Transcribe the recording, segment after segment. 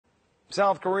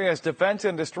South Korea's defense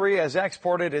industry has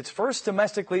exported its first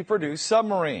domestically produced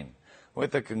submarine.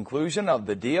 With the conclusion of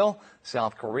the deal,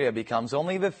 South Korea becomes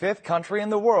only the 5th country in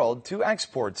the world to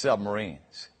export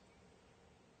submarines.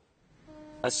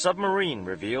 A submarine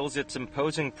reveals its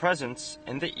imposing presence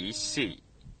in the East Sea.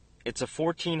 It's a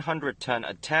 1,400-ton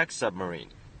attack submarine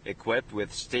equipped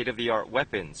with state-of-the-art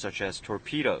weapons such as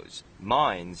torpedoes,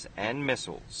 mines, and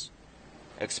missiles.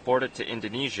 Exported to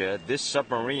Indonesia, this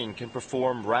submarine can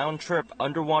perform round-trip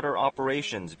underwater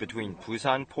operations between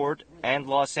Busan Port and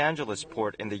Los Angeles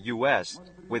Port in the U.S.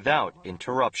 without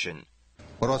interruption.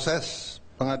 Proses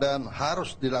pengadaan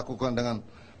harus dilakukan dengan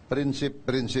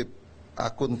prinsip-prinsip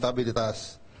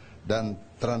akuntabilitas dan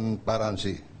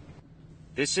transparansi.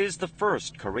 This is the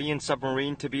first Korean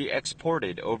submarine to be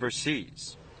exported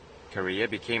overseas. Korea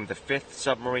became the 5th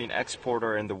submarine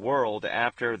exporter in the world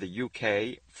after the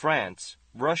UK, France,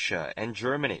 Russia, and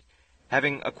Germany,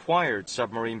 having acquired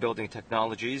submarine building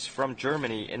technologies from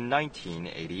Germany in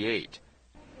 1988.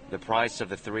 The price of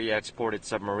the 3 exported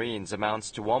submarines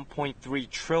amounts to 1.3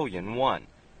 trillion won.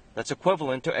 That's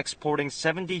equivalent to exporting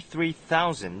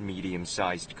 73,000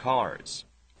 medium-sized cars.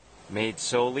 Made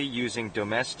solely using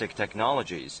domestic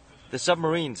technologies, the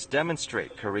submarines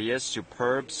demonstrate Korea's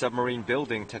superb submarine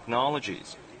building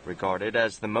technologies, regarded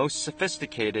as the most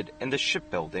sophisticated in the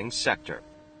shipbuilding sector.